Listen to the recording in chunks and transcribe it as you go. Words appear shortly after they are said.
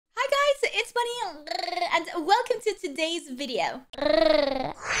it's Bunny, and welcome to today's video.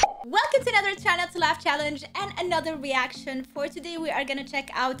 Welcome to another Try Not to Laugh challenge and another reaction. For today, we are gonna check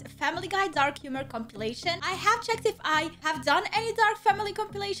out Family Guy Dark Humor Compilation. I have checked if I have done any Dark Family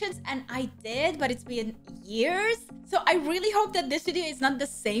compilations, and I did, but it's been years. So I really hope that this video is not the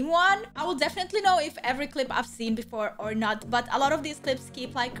same one. I will definitely know if every clip I've seen before or not, but a lot of these clips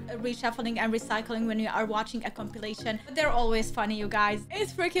keep like reshuffling and recycling when you are watching a compilation. But they're always funny, you guys.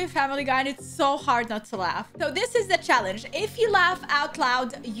 It's freaking Family Guy and it's so hard not to laugh. So this is the challenge. If you laugh out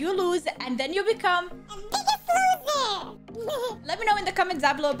loud, you lose, and then you become a biggest loser. Let me know in the comments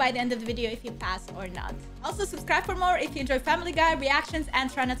down below by the end of the video if you pass or not. Also subscribe for more if you enjoy Family Guy reactions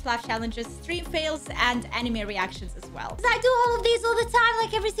and Try Not to Laugh challenges, stream fails, and anime reactions as well. I do all of these all the time,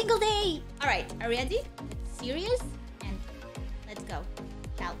 like every single day. All right, are we ready? Let's serious and let's go,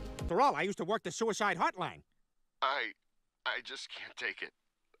 shall we? After all, I used to work the suicide hotline. I just can't take it.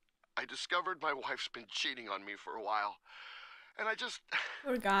 I discovered my wife's been cheating on me for a while. And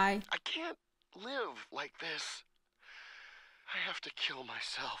Poor guy. I can't live like this. I have to kill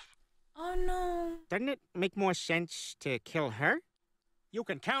myself. Oh no. Doesn't it make more sense to kill her? You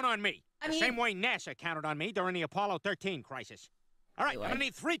can count on me. The same way NASA counted on me during the Apollo 13 crisis. All right, I'm gonna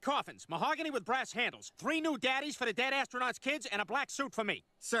need 3 coffins, mahogany with brass handles, 3 new daddies for the dead astronauts' kids, and a black suit for me.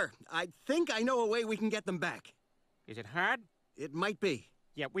 Sir, I think I know a way we can get them back. Is it hard? It might be.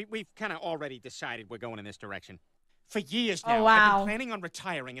 Yeah, we've kind of already decided we're going in this direction. For years now, Oh, wow. I've been planning on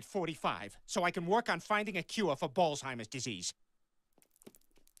retiring at 45, so I can work on finding a cure for Alzheimer's disease.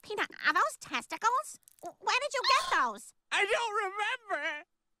 Peanut, are those testicles? Where did you get those? I don't remember!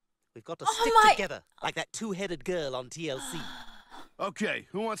 We've got to stick together, like that two-headed girl on TLC. Okay,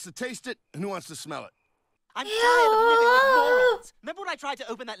 who wants to taste it and who wants to smell it? I'm tired of living with morons. Remember when I tried to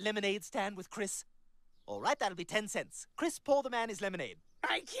open that lemonade stand with Chris? All right, that'll be 10 cents. Chris, pour the man his lemonade.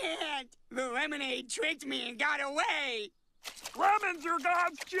 I can't! The lemonade tricked me and got away! Lemons are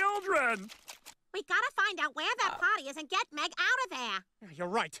God's children! We gotta find out where that party is and get Meg out of there. You're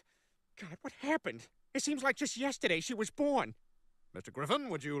right. God, what happened? It seems like just yesterday she was born. Mr. Griffin,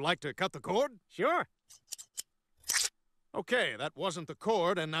 would you like to cut the cord? Sure. Okay, that wasn't the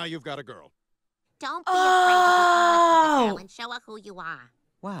cord, and now you've got a girl. Don't be afraid to be honest with the girl and show her who you are.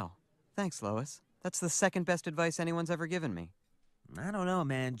 Wow. Thanks, Lois. That's the second best advice anyone's ever given me. I don't know,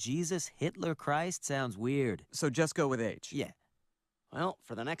 man. Jesus, Hitler, Christ sounds weird. So just go with H. Yeah. Well,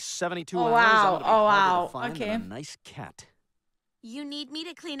 for the next 72 Oh, hours, wow. I'm gonna be harder to find Okay. than a nice cat. You need me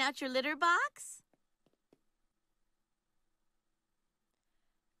to clean out your litter box?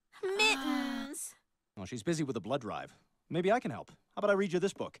 Mittens. Well, she's busy with a blood drive. Maybe I can help. How about I read you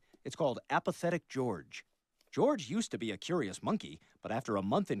this book? It's called Apathetic George. George used to be a curious monkey, but after a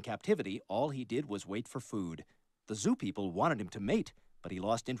month in captivity, all he did was wait for food. The zoo people wanted him to mate, but he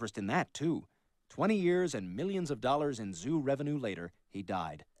lost interest in that, too. 20 years and millions of dollars in zoo revenue later, he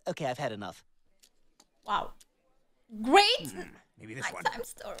died. Okay, I've had enough. Wow. Great Maybe this one. nighttime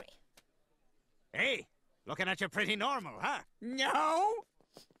story. Hey, looking at you pretty normal, huh? No?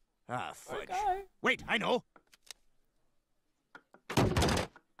 Ah, fudge. Okay. Wait, I know.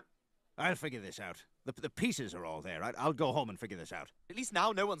 I'll figure this out. The pieces are all there. I'll go home and figure this out. At least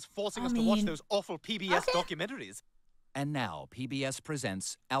now no one's forcing us to watch those awful PBS documentaries. And now, PBS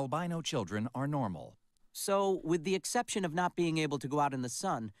presents Albino Children Are Normal. So, with the exception of not being able to go out in the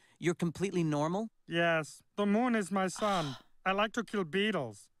sun, you're completely normal? Yes, the moon is my sun. I like to kill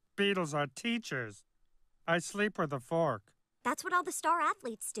beetles. Beetles are teachers. I sleep with a fork. That's what all the star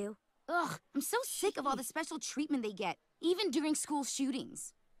athletes do. Ugh, I'm so sick of all the special treatment they get, even during school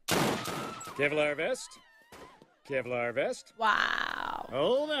shootings. Kevlar vest. Kevlar vest. Wow.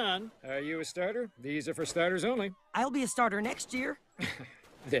 Hold on. Are you a starter? These are for starters only. I'll be a starter next year.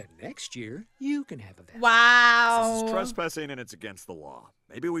 Then next year, you can have a vest. Wow. This is trespassing and it's against the law.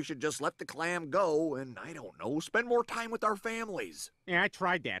 Maybe we should just let the clam go and, I don't know, spend more time with our families. Yeah, I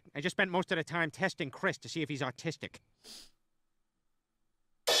tried that. I just spent most of the time testing Chris to see if he's autistic.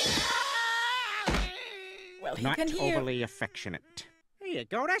 Well, he Not can hear. overly affectionate. There you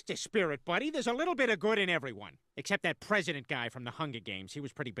go. That's the spirit, buddy. There's a little bit of good in everyone. Except that president guy from the Hunger Games. He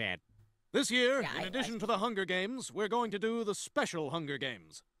was pretty bad. This year, in addition to the Hunger Games, we're going to do the special Hunger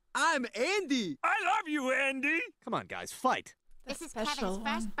Games. I'm Andy. I love you, Andy. Come on, guys, fight. This is Kevin's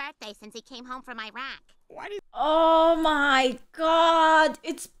first birthday since he came home from Iraq. Oh my God.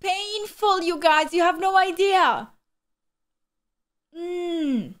 It's painful, you guys. You have no idea.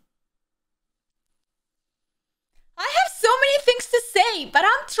 I have so many things to say, but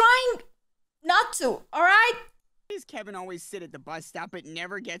I'm trying not to, all right? Why does Kevin always sit at the bus stop but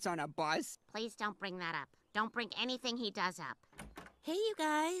never gets on a bus? Please don't bring that up. Don't bring anything he does up. Hey, you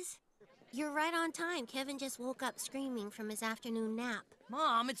guys. You're right on time. Kevin just woke up screaming from his afternoon nap.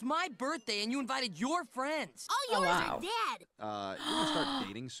 Mom, it's my birthday and you invited your friends. Oh, yours are dead. You're gonna start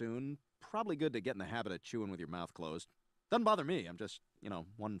dating soon. Probably good to get in the habit of chewing with your mouth closed. Doesn't bother me. I'm just,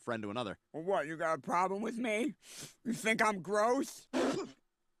 one friend to another. Well, what, you got a problem with me? You think I'm gross?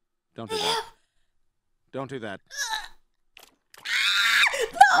 Don't do that. Don't do that.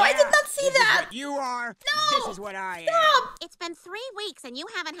 No, I did not see that. What you are. No. This is what I am. Stop. It's been 3 weeks and you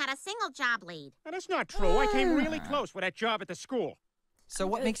haven't had a single job lead. Now, that's not true. I came really close with that job at the school. So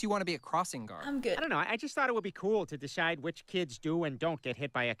what makes you want to be a crossing guard? I'm good. I don't know. I just thought it would be cool to decide which kids do and don't get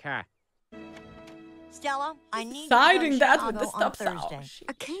hit by a car. Stella, I need Deciding to that go to with the Chicago on stop sound. Thursday.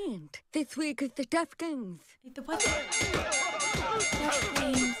 I can't. This week is the Deaf Games. The what? Deaf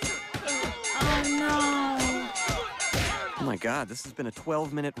Games. Oh no. Oh my god, this has been a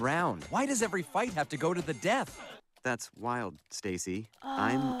 12-minute round. Why does every fight have to go to the death? That's wild, Stacy.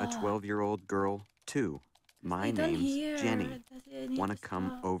 I'm a 12-year-old girl, too. My name's Jenny. Want to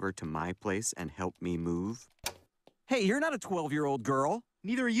come over to my place and help me move? Hey, you're not a 12-year-old girl.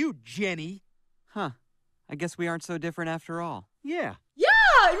 Neither are you, Jenny. Huh. I guess we aren't so different after all. Yeah. Yeah,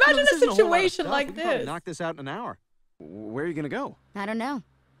 imagine this a isn't whole lot of situation stuff. like We can probably this. knock this out in an hour. Where are you gonna go? I don't know.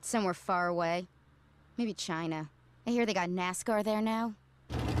 Somewhere far away. Maybe China. I hear they got NASCAR there now.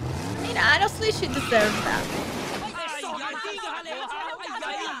 I mean, honestly, she deserves that.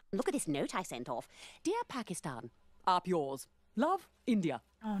 Look at this note I sent off. Dear Pakistan, up yours. Love, India.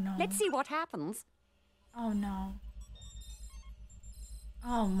 Oh no. Let's see what happens. Oh no.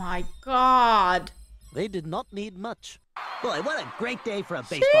 Oh my god. They did not need much. Boy, what a great day for a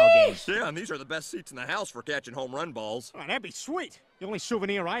baseball game. Yeah, and these are the best seats in the house for catching home run balls. Oh, that'd be sweet. The only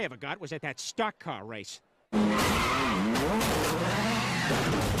souvenir I ever got was at that stock car race.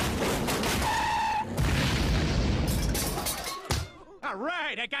 All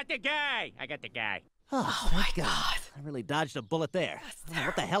right, I got the guy. Oh my god. I really dodged a bullet there. I don't know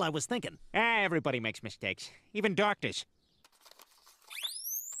what the hell I was thinking. Everybody makes mistakes, even doctors.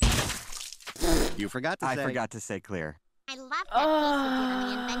 You forgot to say... I forgot to say clear. I love that piece you did on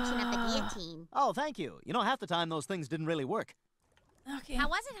the invention of the guillotine. Oh, thank you. You know, half the time those things didn't really work. Okay. How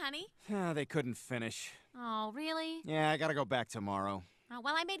was it, honey? They couldn't finish. Oh, really? Yeah, I gotta go back tomorrow. Oh,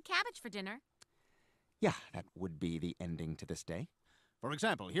 well, I made cabbage for dinner. Yeah, that would be the ending to this day. For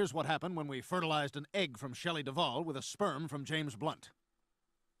example, here's what happened when we fertilized an egg from Shelley Duvall with a sperm from James Blunt.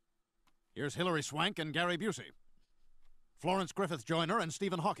 Here's Hilary Swank and Gary Busey. Florence Griffith Joyner and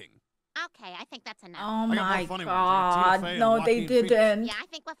Stephen Hawking. Okay, I think that's enough. Oh my god. No, they didn't. Yeah, I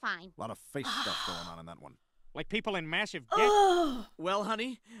think we're fine. A lot of face stuff going on in that one. Like people in massive debt. Well,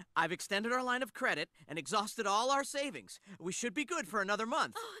 honey, I've extended our line of credit and exhausted all our savings. We should be good for another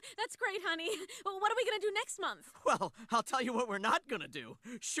month. Oh, that's great, honey. Well, what are we gonna do next month? Well, I'll tell you what we're not gonna do.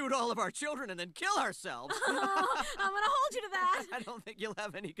 Shoot all of our children and then kill ourselves. Oh, I'm gonna hold you to that. I don't think you'll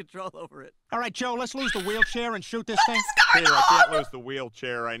have any control over it. All right, Joe, let's lose the wheelchair and shoot this thing. Peter, I can't lose the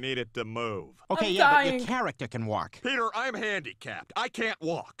wheelchair. I need it to move. Okay, yeah, but your character can walk. Peter, I'm handicapped. I can't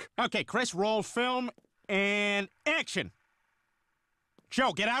walk. Okay, Chris, roll film and action.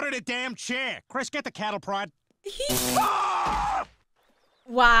 Joe, get out of the damn chair. Chris, get the cattle prod.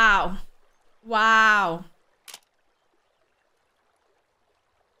 Wow. Wow.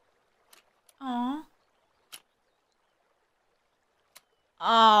 Aw.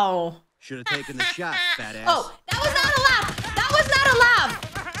 Oh. Should have taken the shot, fat ass. Oh, that was not a laugh. That was not a laugh.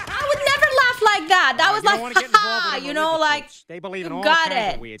 I would never laugh like that. That was like, haha, you know, like, they believe in all got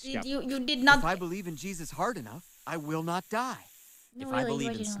kinds it. of weird stuff. You did not. If I believe in Jesus hard enough, I will not die. If I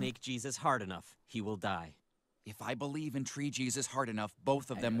believe in Snake Jesus hard enough, he will die. If I believe in Tree Jesus hard enough,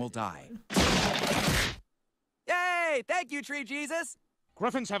 both of them will die. Yay! Thank you, Tree Jesus!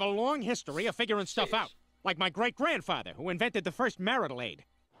 Griffins have a long history of figuring stuff out. Like my great-grandfather, who invented the first marital aid.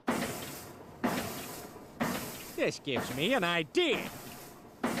 This gives me an idea.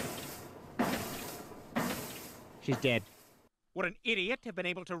 She's dead. Would an idiot have been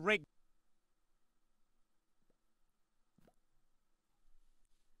able to rig...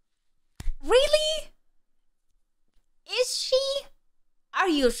 Really? Is she? Are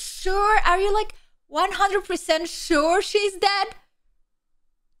you sure? Are you like 100% sure she's dead?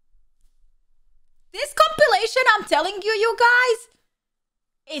 This compilation, I'm telling you, you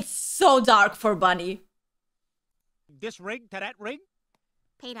guys, it's so dark for Bunny. This rig to that rig?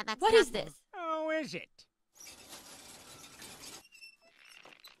 Peter, that's What is this? Oh, is it?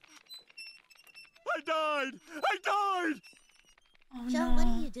 I died! I died! Oh, Joe, no. what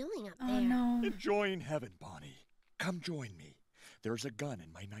are you doing up there? Oh, no. Enjoying heaven, Bonnie. Come join me. There's a gun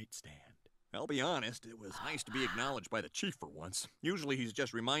in my nightstand. I'll be honest, it was nice to be acknowledged by the chief for once. Usually he's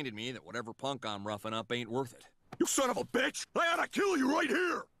just reminded me that whatever punk I'm roughing up ain't worth it. You son of a bitch! I ought to kill you right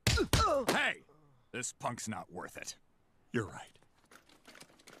here! Hey! This punk's not worth it. You're right.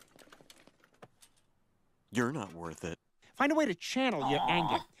 You're not worth it. Find a way to channel your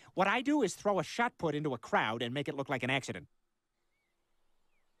anger. What I do is throw a shot put into a crowd and make it look like an accident.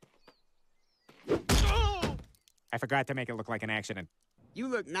 I forgot to make it look like an accident. You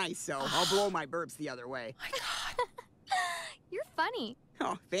look nice, so I'll blow my burps the other way. My God. You're funny.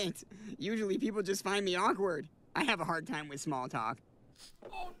 Oh, thanks. Usually people just find me awkward. I have a hard time with small talk.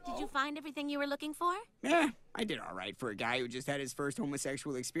 Did you find everything you were looking for? I did all right for a guy who just had his first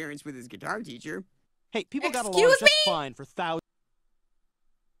homosexual experience with his guitar teacher. Hey, people got along Excuse just me? fine for thousands.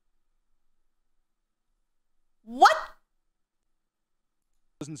 What?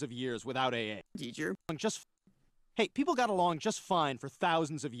 Thousands of years without AA. Teacher? Hey, people got along just fine for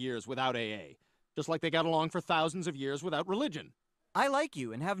thousands of years without AA. Just like they got along for thousands of years without religion. I like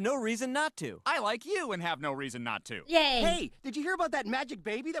you and have no reason not to. I like you and have no reason not to. Yay. Hey, did you hear about that magic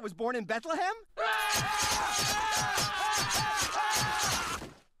baby that was born in Bethlehem?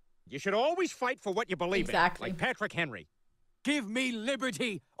 You should always fight for what you believe in, like Patrick Henry. Give me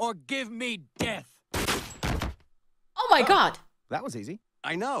liberty or give me death. Oh my God. That was easy.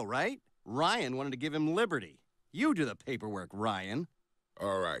 I know, right? Ryan wanted to give him liberty. You do the paperwork, Ryan.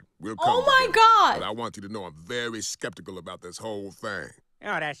 All right, we'll come. Oh my God. But I want you to know I'm very skeptical about this whole thing.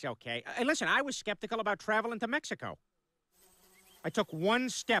 Oh, that's okay. Listen, I was skeptical about traveling to Mexico. I took one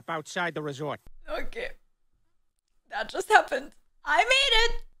step outside the resort. Okay. That just happened. I made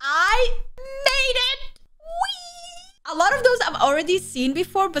it. I made it. Whee! A lot of those I've already seen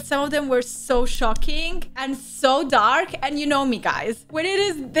before, but some of them were so shocking and so dark. And you know me, guys. When it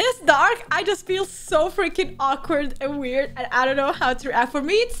is this dark, I just feel so freaking awkward and weird. And I don't know how to react. For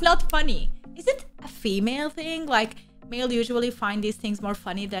me, it's not funny. Is it a female thing? Like, male usually find these things more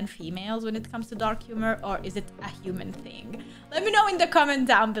funny than females when it comes to dark humor, or is it a human thing? Let me know in the comment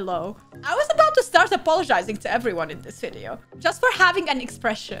down below. I was about to start apologizing to everyone in this video, just for having an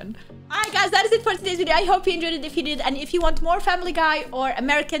expression. Alright guys, that is it for today's video. I hope you enjoyed it. If you did, and if you want more Family Guy or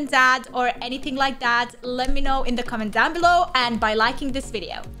American Dad or anything like that, let me know in the comment down below and by liking this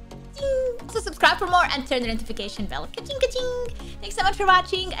video. Also subscribe for more and turn the notification bell. Ka-ching, ka-ching. Thanks so much for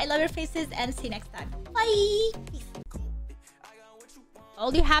watching. I love your faces and see you next time. Bye! Peace.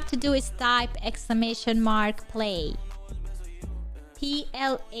 All you have to do is type !play.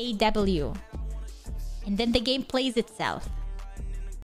 PLAW. And then the game plays itself.